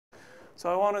So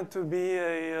I wanted to be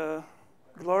a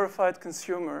glorified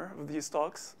consumer of these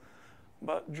talks,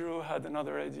 but Drew had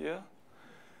another idea.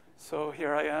 So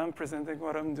here I am presenting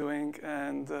what I'm doing,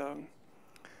 and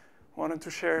wanted to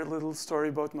share a little story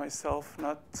about myself,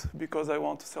 not because I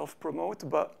want to self-promote,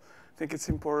 but I think it's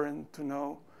important to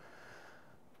know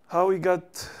how we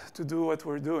got to do what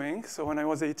we're doing. So when I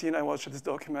was 18, I watched this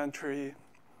documentary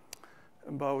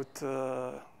about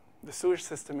the sewage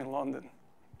system in London.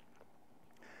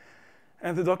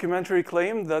 And the documentary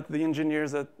claimed that the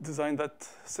engineers that designed that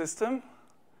system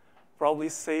probably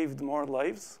saved more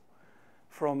lives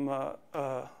from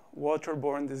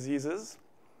waterborne diseases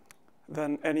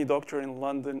than any doctor in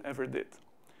London ever did.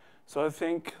 So I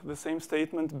think the same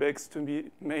statement begs to be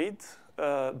made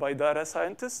by data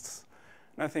scientists.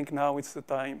 And I think now it's the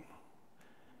time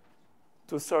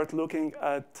to start looking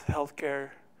at healthcare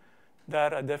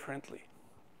data differently.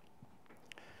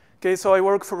 Okay, so I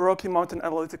work for Rocky Mountain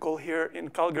Analytical here in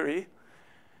Calgary,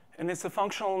 and it's a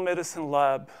functional medicine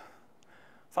lab.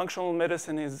 Functional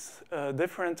medicine is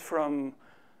different from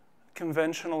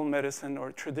conventional medicine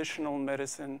or traditional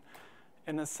medicine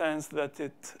in a sense that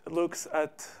it looks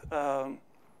at the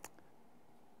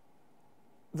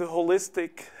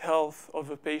holistic health of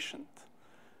a patient.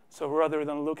 So rather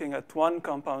than looking at one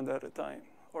compound at a time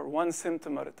or one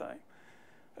symptom at a time,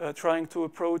 trying to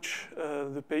approach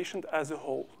the patient as a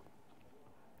whole.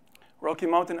 Rocky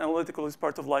Mountain Analytical is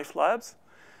part of Life Labs.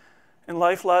 And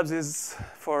Life Labs is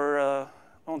for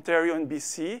Ontario and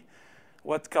BC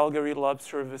what Calgary Lab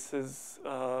Services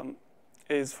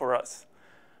is for us.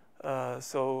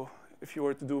 So if you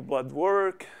were to do blood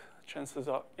work, chances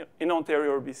are, in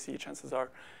Ontario or BC, chances are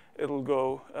it'll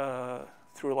go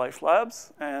through Life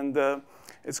Labs. And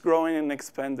it's growing and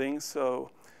expanding. So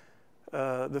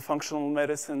the functional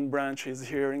medicine branch is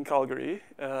here in Calgary.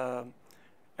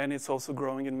 And it's also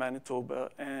growing in Manitoba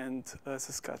and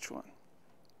Saskatchewan.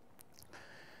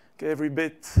 Okay, every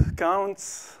bit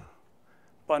counts,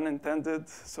 pun intended.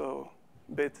 So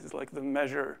bit is like the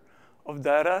measure of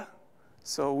data.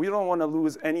 So we don't want to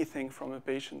lose anything from a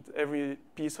patient. Every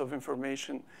piece of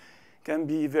information can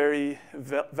be very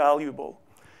valuable.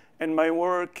 And my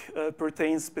work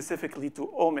pertains specifically to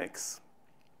omics.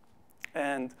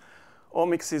 And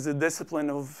omics is a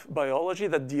discipline of biology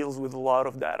that deals with a lot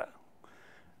of data.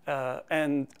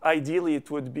 And ideally,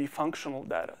 it would be functional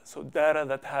data. So data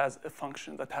that has a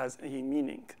function, that has a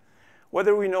meaning.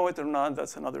 Whether we know it or not,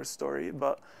 that's another story.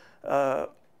 But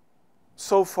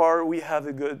so far, we have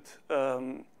a good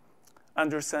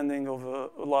understanding of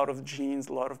a lot of genes,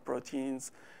 a lot of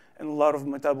proteins, and a lot of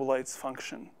metabolites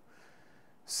function.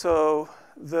 So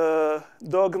the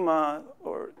dogma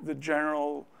or the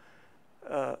general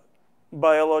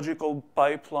biological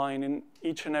pipeline in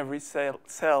each and every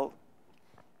cell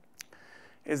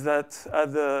is that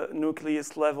at the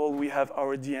nucleus level, we have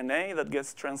our DNA that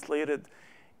gets translated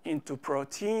into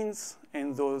proteins.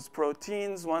 And those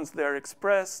proteins, once they're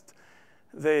expressed,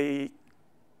 they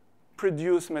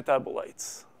produce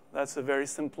metabolites. That's a very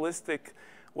simplistic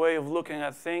way of looking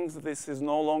at things. This is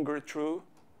no longer true.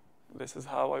 This is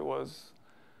how I was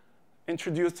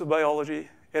introduced to biology.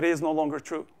 It is no longer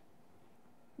true.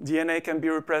 DNA can be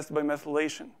repressed by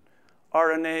methylation.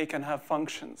 RNA can have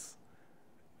functions.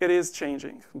 It is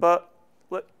changing. But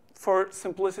for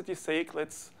simplicity's sake,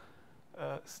 let's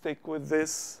stick with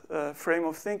this frame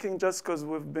of thinking just because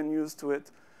we've been used to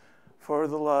it for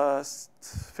the last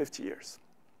 50 years.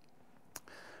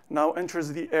 Now enters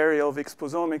the area of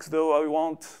exposomics, though I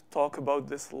won't talk about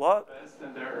this a lot.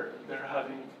 And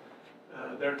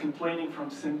they're complaining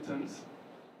from symptoms.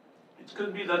 It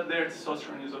could be that their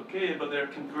testosterone is okay, but they're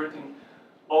converting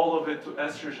all of it to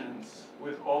estrogens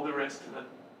with all the risks that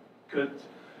could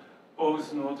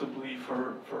pose, notably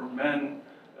for men.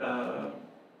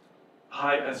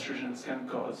 High estrogens can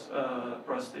cause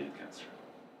prostate cancer.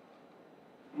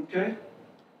 Okay?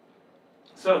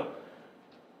 So,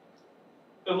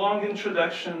 a long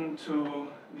introduction to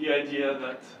the idea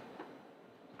that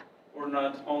we're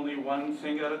not only one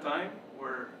thing at a time,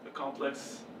 we're a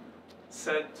complex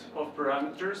set of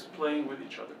parameters playing with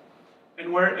each other.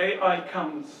 And where AI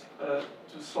comes to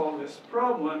solve this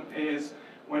problem is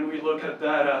when we look at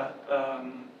data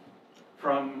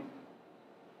from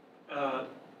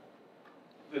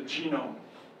the genome,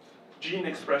 gene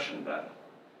expression data.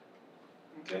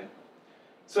 Okay?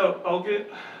 So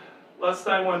last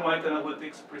time when White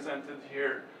Analytics presented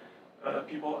here,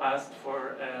 people asked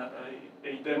for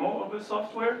a demo of the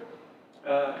software,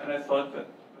 and I thought that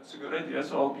that's a good idea,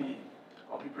 so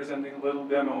I'll be presenting a little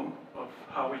demo of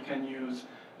how we can use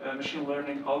machine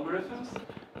learning algorithms.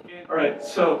 All right,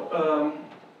 so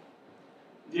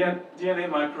DNA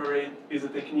microarray is a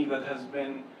technique that has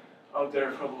been out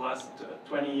there for the last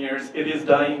 20 years. It is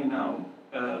dying now,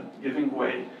 giving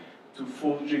way to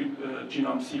full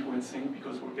genome sequencing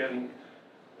because we're getting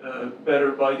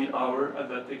better by the hour at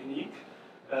that technique.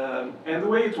 And the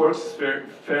way it works is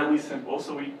fairly simple.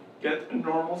 So we get a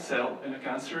normal cell and a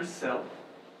cancerous cell,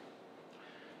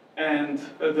 and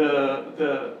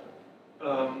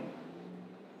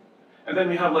and then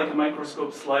we have like a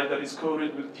microscope slide that is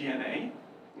coated with DNA,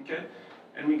 okay?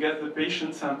 And we get the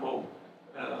patient sample.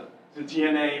 The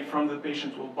DNA from the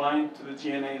patient will bind to the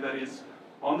DNA that is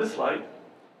on the slide,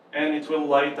 and it will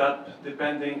light up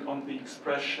depending on the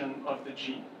expression of the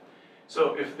gene.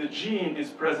 So if the gene is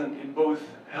present in both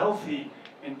healthy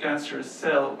and cancerous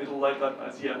cell, it'll light up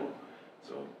as yellow.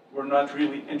 So we're not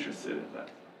really interested in that.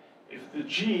 If the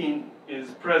gene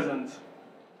is present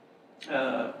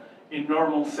in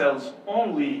normal cells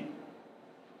only,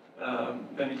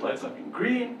 then it lights up in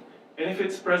green. And if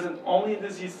it's present only in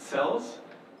diseased cells,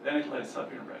 then it lights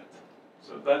up in red.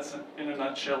 So that's, in a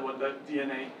nutshell, what that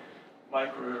DNA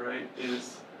microarray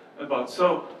is about.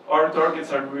 So our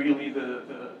targets are really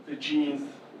the genes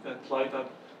that light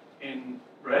up in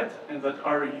red and that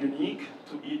are unique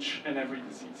to each and every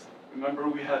disease. Remember,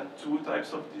 we had two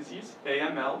types of disease,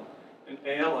 AML and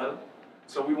ALL.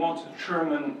 So we want to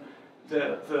determine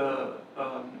the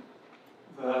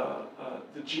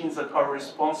genes that are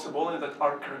responsible and that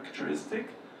are characteristic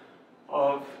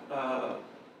of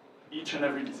each and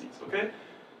every disease, okay?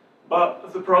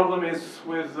 But the problem is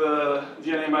with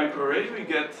DNA microarray, we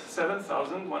get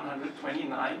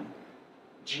 7,129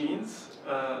 genes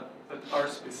that are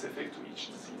specific to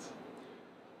each disease.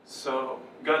 So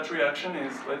gut reaction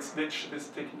is, let's ditch this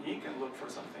technique and look for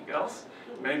something else.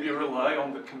 Maybe rely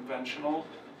on the conventional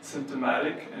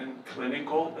symptomatic and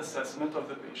clinical assessment of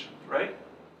the patient, right?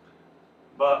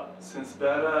 But since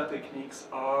data techniques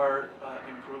are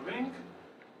improving,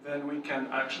 then we can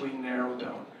actually narrow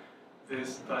down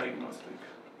this diagnostic.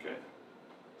 Okay.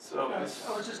 So I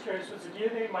was just curious, was the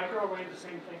DNA microarray the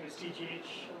same thing as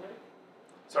TGH array?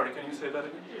 Sorry, can you say that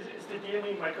again? Is the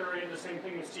DNA microarray the same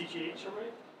thing as TGH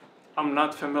array? I'm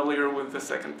not familiar with the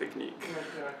second technique.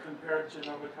 Like compared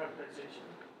genomic hybridization.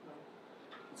 No.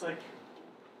 It's like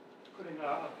putting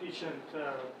a patient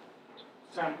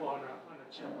sample on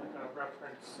a chip, like a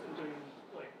reference, and doing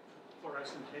like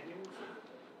fluorescent tagging.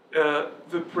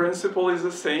 The principle is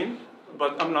the same,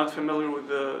 but I'm not familiar with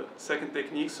the second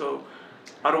technique, so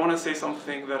I don't want to say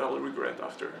something that I'll regret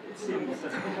after. It seems.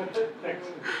 Thanks.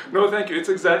 No, thank you. It's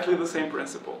exactly the same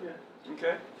principle. Yeah.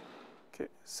 Okay. Okay.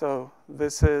 So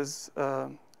this is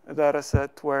a data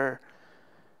set where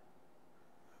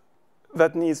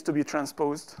that needs to be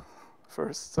transposed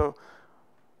first. So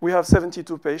we have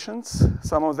 72 patients.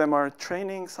 Some of them are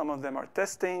training, some of them are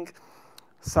testing.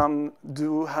 Some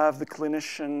do have the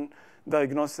clinician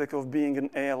diagnostic of being an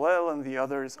ALL, and the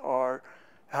others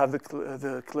have the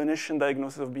clinician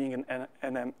diagnosis of being an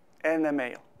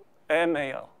NMAL.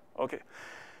 MAL. Okay.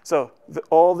 So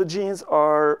all the genes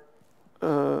are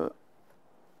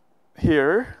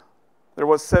here. There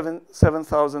was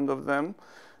 7,000 of them.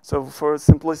 So for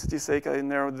simplicity's sake, I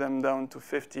narrowed them down to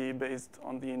 50 based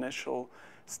on the initial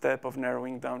step of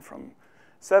narrowing down from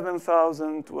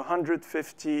 7,000 to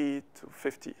 150 to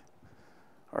 50.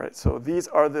 All right, so these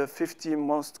are the 50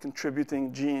 most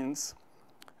contributing genes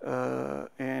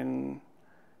in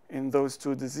those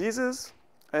two diseases,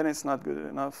 and it's not good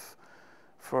enough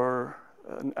for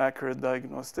an accurate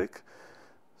diagnostic.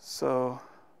 So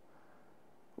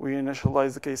we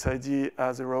initialize the case ID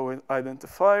as a row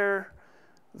identifier.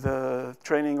 The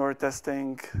training or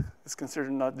testing is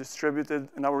considered not distributed,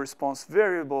 and our response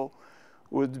variable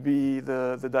would be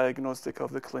the diagnostic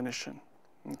of the clinician,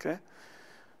 okay?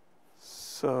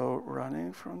 So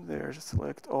running from there, just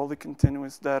select all the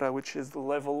continuous data, which is the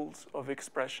levels of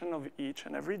expression of each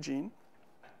and every gene,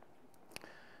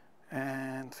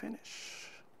 and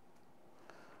finish.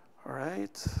 All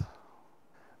right.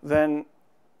 Then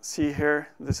see here,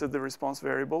 this is the response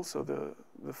variable, so the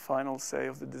final say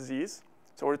of the disease.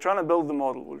 So we're trying to build the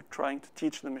model. We're trying to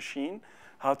teach the machine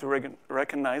how to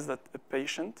recognize that a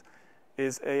patient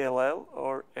is ALL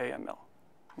or AML,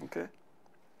 okay?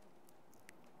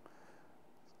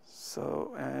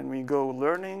 So, and we go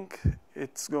learning.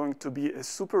 It's going to be a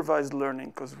supervised learning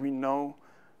because we know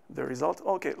the result.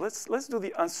 Okay, let's do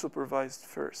the unsupervised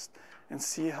first and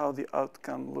see how the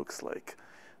outcome looks like.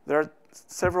 There are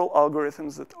several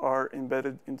algorithms that are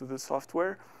embedded into the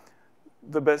software.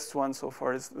 The best one so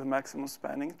far is the maximum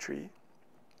spanning tree.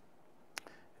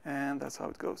 And that's how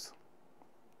it goes.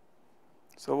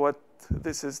 So what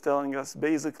this is telling us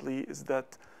basically is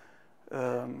that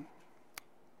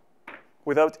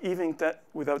without even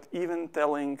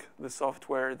telling the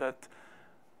software that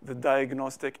the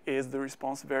diagnostic is the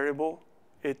response variable,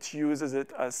 it uses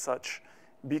it as such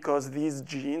because these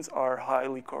genes are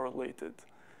highly correlated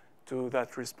to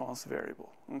that response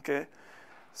variable, okay?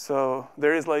 So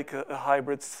there is like a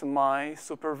hybrid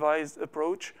semi-supervised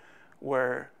approach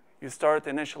where you start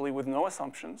initially with no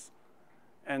assumptions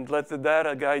and let the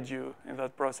data guide you in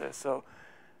that process. So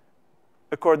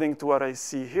according to what I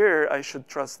see here, I should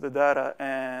trust the data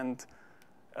and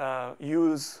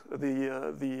use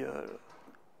the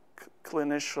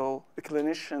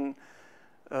clinician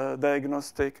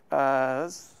diagnostic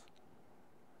as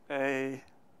a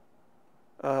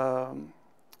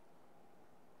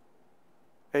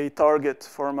target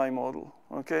for my model,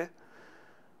 okay?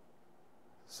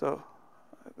 So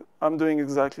I'm doing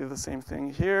exactly the same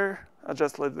thing here. I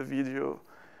just let the video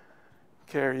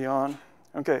carry on.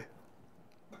 Okay.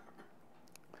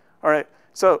 All right,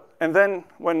 so, and then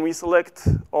when we select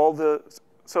all the,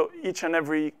 so each and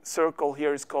every circle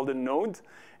here is called a node,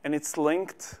 and it's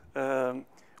linked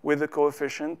with a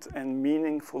coefficient and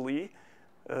meaningfully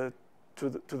to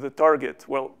the target.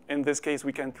 Well, in this case,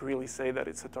 we can't really say that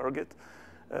it's a target,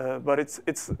 but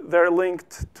they're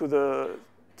linked to the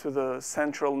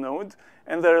central node,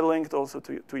 and they're linked also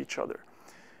to each other.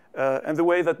 And the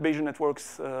way that Bayesian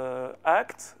networks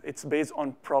act, it's based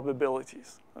on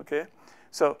probabilities, okay?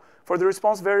 So for the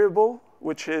response variable,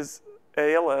 which is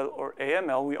ALL or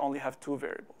AML, we only have 2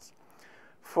 variables.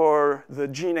 For the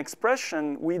gene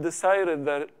expression, we decided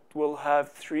that it will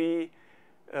have 3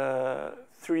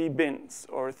 bins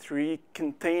or 3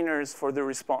 containers for the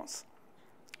response.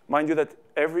 Mind you that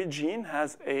every gene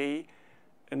has an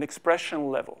expression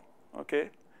level, okay?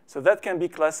 So that can be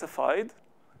classified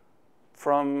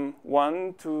from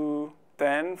 1 to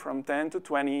 10, from 10 to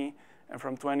 20, and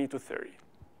from 20 to 30.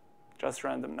 Just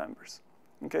random numbers,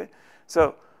 okay?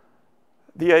 So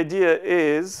the idea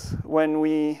is when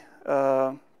we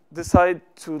decide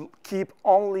to keep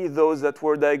only those that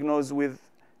were diagnosed with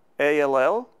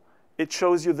ALL, it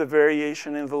shows you the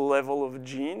variation in the level of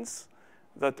genes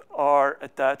that are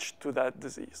attached to that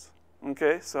disease,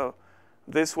 okay? So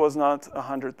this was not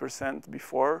 100%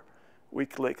 before we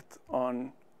clicked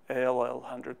on ALL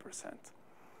 100%.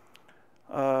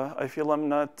 I feel I'm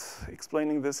not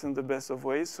explaining this in the best of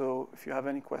ways, so if you have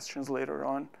any questions later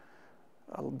on,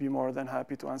 I'll be more than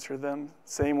happy to answer them.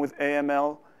 Same with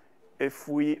AML. If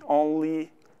we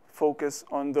only focus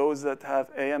on those that have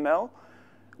AML,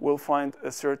 we'll find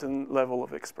a certain level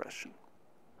of expression.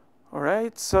 All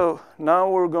right, so now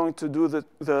we're going to do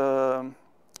the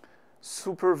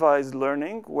supervised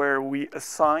learning where we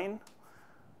assign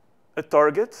a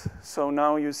target. So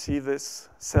now you see this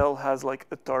cell has like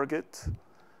a target.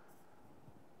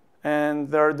 And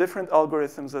there are different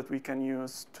algorithms that we can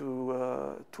use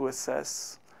to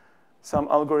assess. Some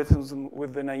algorithms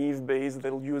with the naive Bayes,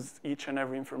 they'll use each and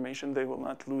every information. They will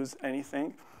not lose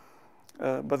anything.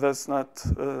 But that's not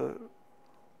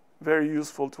very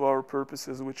useful to our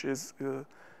purposes, which is a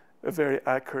very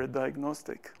accurate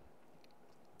diagnostic.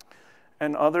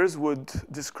 And others would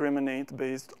discriminate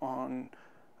based on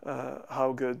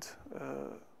how good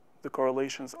the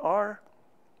correlations are,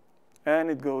 and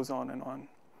it goes on and on.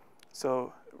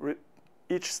 So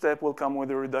each step will come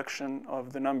with a reduction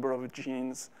of the number of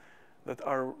genes that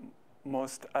are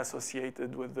most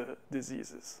associated with the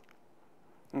diseases.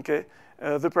 Okay,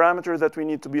 the parameter that we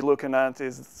need to be looking at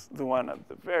is the one at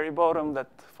the very bottom, that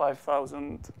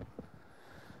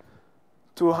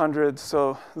 5,200.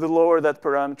 So the lower that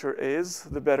parameter is,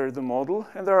 the better the model.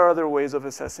 And there are other ways of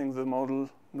assessing the model,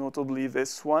 notably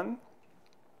this one.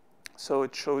 So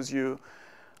it shows you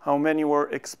how many were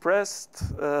expressed,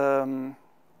 how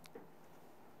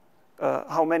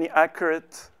many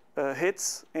accurate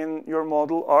hits in your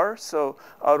model are. So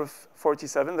out of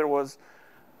 47, there was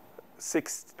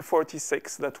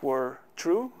 46 that were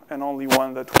true and only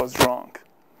 1 that was wrong.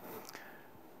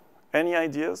 Any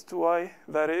ideas to why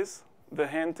that is? The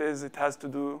hint is it has to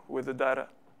do with the data.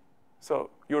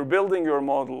 So you're building your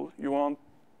model. You want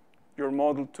your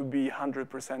model to be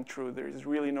 100% true. There is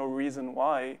really no reason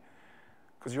why,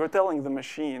 because you're telling the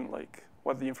machine like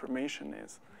what the information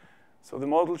is. So the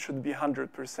model should be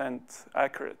 100%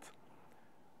 accurate.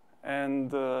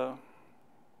 And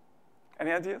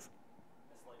any ideas?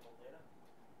 Mislabeled data?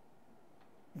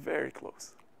 Very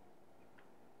close.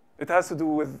 It has to do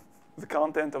with the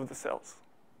content of the cells.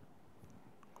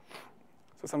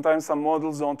 So sometimes some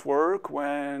models don't work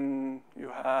when you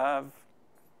have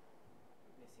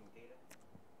Missing data?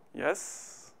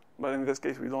 yes, but in this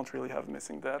case we don't really have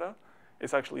missing data.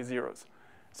 It's actually zeros.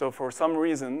 So for some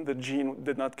reason the gene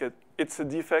did not get, it's a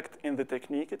defect in the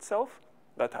technique itself,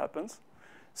 that happens.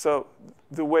 So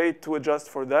the way to adjust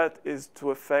for that is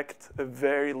to affect a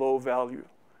very low value,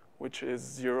 which is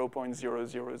 0.00001.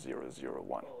 Disappearing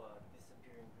gradient,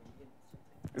 something.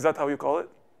 Is that how you call it?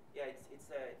 Yeah,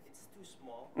 it's too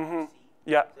small Mm-hmm. to see.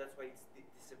 Yeah. So that's why it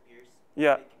disappears.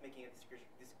 Yeah. Making a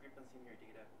discrepancy in your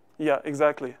data. Yeah,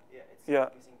 exactly. Yeah, it's Yeah.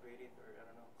 using gradient or I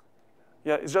don't know, something like that.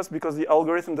 Yeah, it's just because the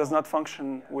algorithm does not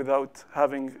function without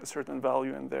having a certain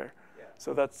value in there. Yeah.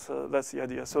 So that's the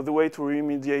idea. So the way to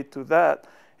remediate to that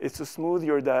is to smooth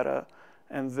your data,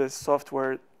 and this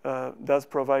software does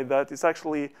provide that. It's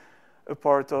actually a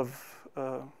part of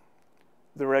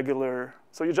the regular.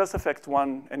 So you just affect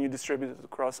one, and you distribute it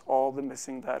across all the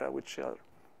missing data, which are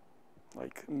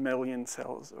like a million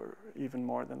cells or even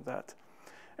more than that.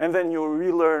 And then you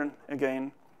relearn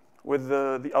again with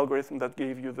the algorithm that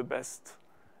gave you the best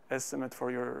estimate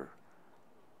for your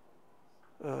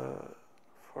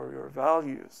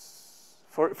values,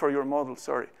 for your model,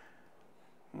 sorry.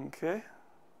 Okay.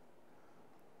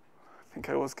 I think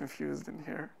I was confused in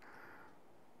here.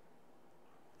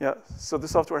 Yeah, so the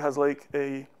software has like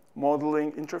a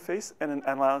modeling interface and an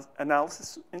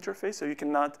analysis interface, so you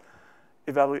cannot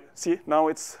evaluate. See, now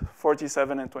it's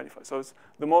 47 and 25. So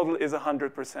the model is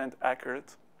 100%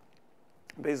 accurate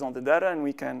based on the data, and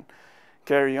we can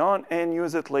carry on and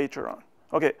use it later on.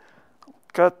 Okay,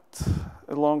 cut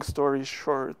a long story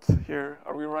short here.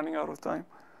 Are we running out of time?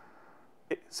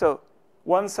 So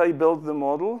once I build the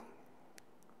model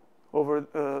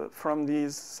over from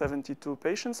these 72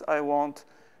 patients, I want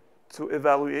to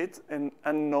evaluate an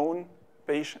unknown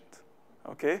patient,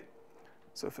 okay?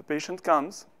 So if a patient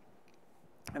comes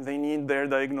and they need their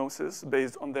diagnosis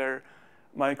based on their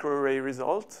microarray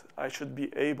result, I should be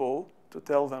able to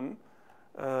tell them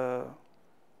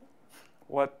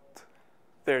what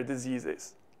their disease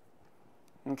is,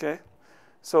 okay?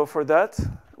 So for that,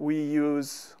 we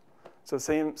use, so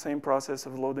same process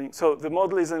of loading. So the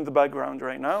model is in the background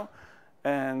right now,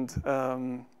 and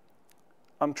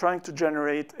I'm trying to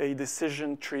generate a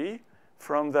decision tree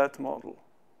from that model,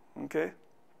 okay?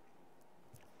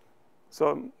 So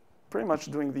I'm pretty much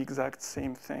doing the exact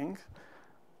same thing.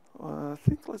 I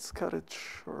think let's cut it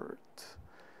short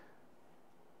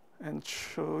and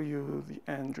show you the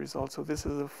end result. So this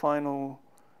is the final,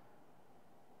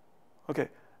 okay.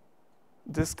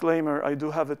 Disclaimer, I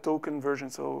do have a token version.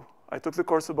 So I took the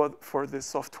course for this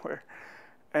software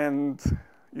and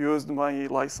used my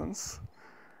license.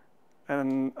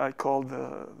 And I called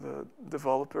the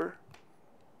developer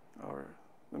or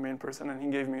the main person, and he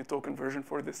gave me a token version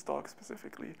for this talk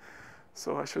specifically.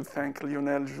 So I should thank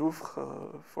Lionel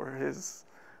Jouffre for his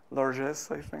largesse,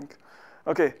 I think.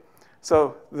 Okay,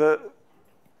 so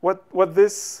what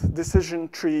this decision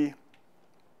tree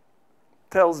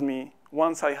tells me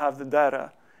once I have the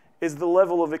data is the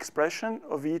level of expression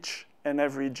of each and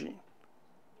every gene,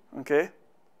 okay?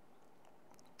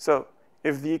 So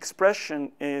if the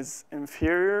expression is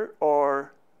inferior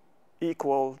or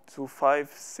equal to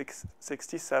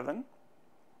 567,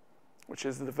 which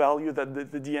is the value that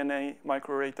the DNA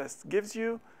microarray test gives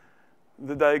you,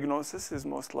 the diagnosis is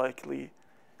most likely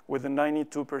with a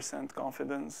 92%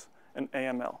 confidence an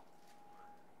AML,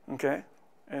 okay?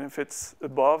 And if it's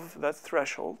above that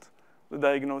threshold, the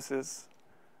diagnosis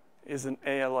is an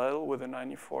ALL with a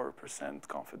 94%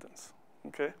 confidence,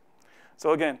 okay?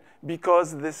 So again,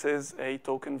 because this is a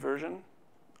token version,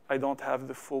 I don't have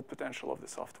the full potential of the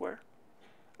software.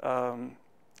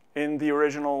 In the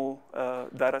original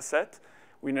data set,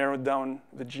 we narrowed down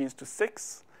the genes to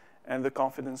 6, and the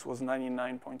confidence was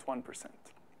 99.1%.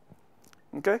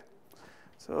 Okay?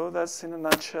 So that's in a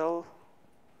nutshell.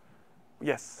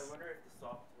 Yes? I wonder if the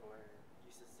software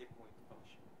uses sigmoid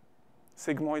function.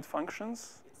 Sigmoid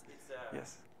functions?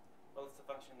 Yes. Well, it's a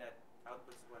function that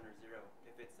outputs 1 or 0.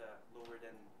 If it's lower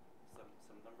than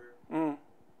some number and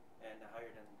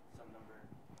higher than some number,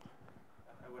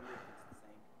 I wonder if it's the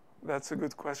same. That's a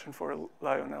good question for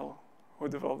Lionel, who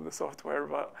developed the software,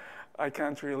 but I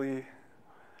can't really.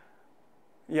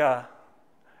 Yeah,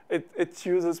 it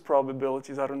uses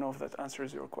probabilities. I don't know if that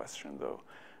answers your question, though.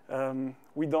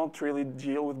 We don't really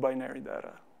deal with binary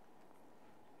data.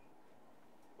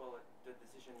 Well, the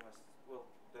decision was, well,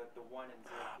 the 1 and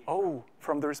 0 came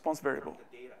from the response variable. From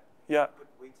the data. Yeah. You put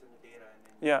weights in the data and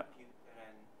then Yeah. you compute, and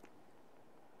then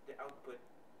the output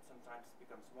sometimes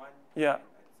becomes 1. Yeah. And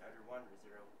it's either 1 or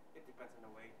 0. It depends on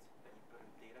the weight that you put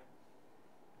in the data.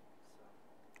 So.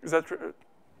 Is that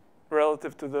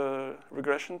relative to the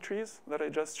regression trees that I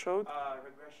just showed?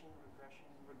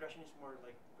 Regression is more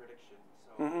like prediction.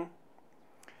 So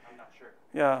I'm not sure.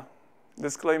 Yeah.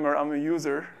 Disclaimer: I'm a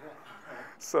user,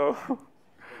 so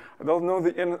I don't know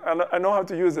I know how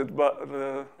to use it, but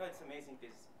No, it's amazing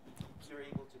because you're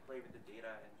able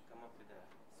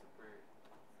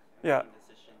Yeah.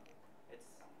 decision.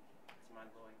 It's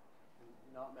mind-blowing.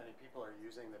 Not many people are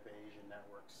using the Bayesian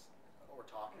networks or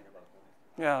talking about them.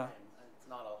 Yeah. And it's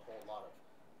not a whole lot of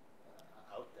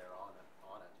out there on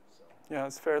it. So. Yeah,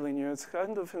 it's fairly new. It's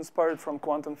kind of inspired from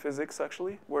quantum physics,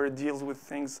 actually, where it deals with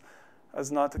things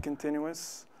as not a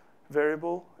continuous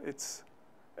variable.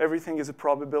 Everything is a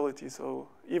probability, so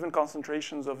even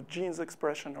concentrations of genes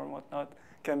expression or whatnot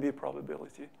can be a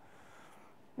probability.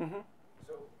 Mm-hmm.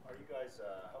 So are you guys,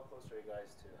 how close are you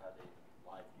guys to having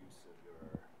live use of your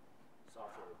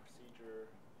software or procedure?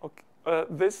 Okay.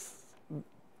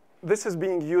 This is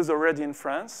being used already in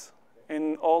France,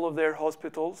 in all of their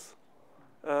hospitals,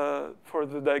 for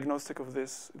the diagnostic of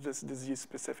this disease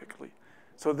specifically.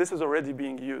 So this is already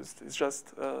being used. It's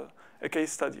just a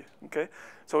case study, okay?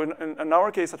 So in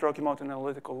our case at Rocky Mountain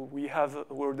Analytical,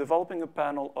 we're developing a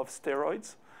panel of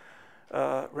steroids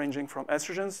ranging from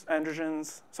estrogens,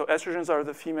 androgens. So estrogens are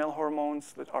the female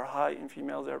hormones that are high in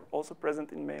females. They're also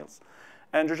present in males.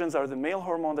 Androgens are the male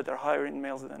hormone that are higher in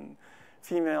males than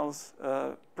females.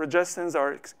 Progestins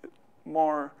are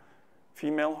more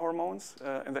female hormones,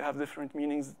 and they have different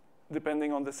meanings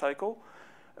depending on the cycle.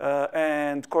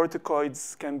 And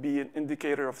corticoids can be an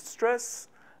indicator of stress.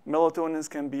 Melatonins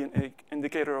can be an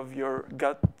indicator of your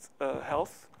gut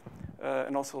health,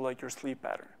 and also like your sleep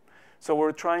pattern. So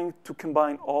we're trying to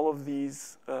combine all of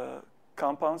these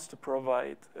compounds to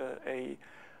provide a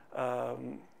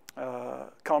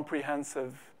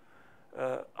comprehensive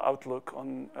outlook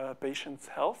on patients'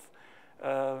 health.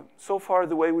 So far,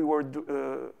 the way we were,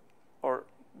 the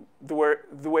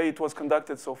way it was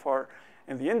conducted so far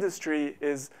in the industry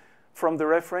is from the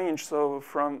ref range, so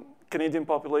from Canadian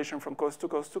population from coast to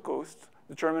coast to coast,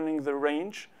 determining the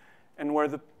range and where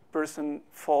the person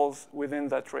falls within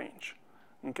that range.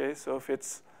 Okay, so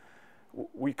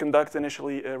we conduct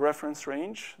initially a reference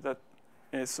range that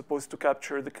is supposed to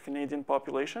capture the Canadian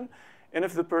population, and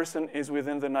if the person is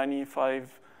within the 95%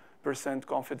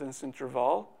 confidence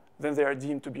interval, then they are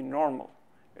deemed to be normal.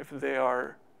 If they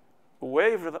are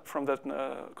away from that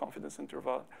confidence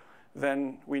interval,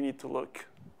 then we need to look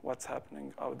what's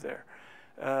happening out there.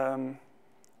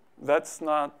 That's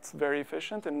not very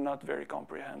efficient and not very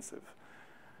comprehensive.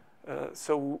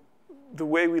 So the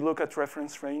way we look at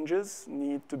reference ranges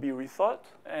need to be rethought.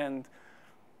 And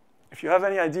if you have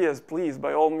any ideas, please,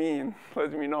 by all means,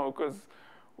 let me know, because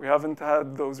we haven't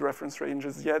had those reference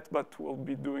ranges yet, but we'll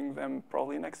be doing them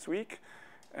probably next week.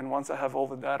 And once I have all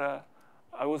the data,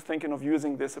 I was thinking of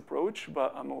using this approach,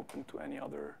 but I'm open to any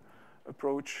other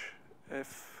approach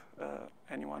if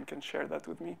anyone can share that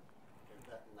with me.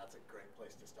 And that's a great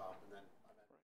place to stop.